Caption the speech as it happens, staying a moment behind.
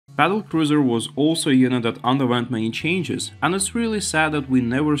Battlecruiser was also a unit that underwent many changes, and it's really sad that we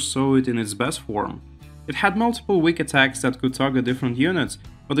never saw it in its best form. It had multiple weak attacks that could target different units,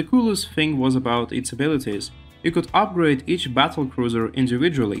 but the coolest thing was about its abilities. You could upgrade each battlecruiser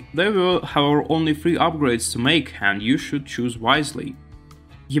individually. There were, however, only 3 upgrades to make, and you should choose wisely.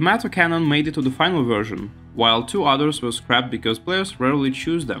 Yamato Cannon made it to the final version, while 2 others were scrapped because players rarely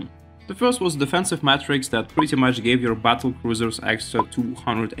choose them. The first was defensive matrix that pretty much gave your battlecruisers extra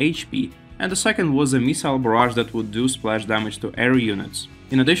 200 HP, and the second was a missile barrage that would do splash damage to air units.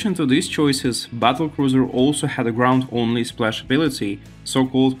 In addition to these choices, Battlecruiser also had a ground-only splash ability,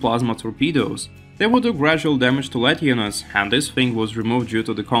 so-called plasma torpedoes. They would do gradual damage to light units, and this thing was removed due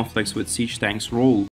to the conflicts with siege tanks' role.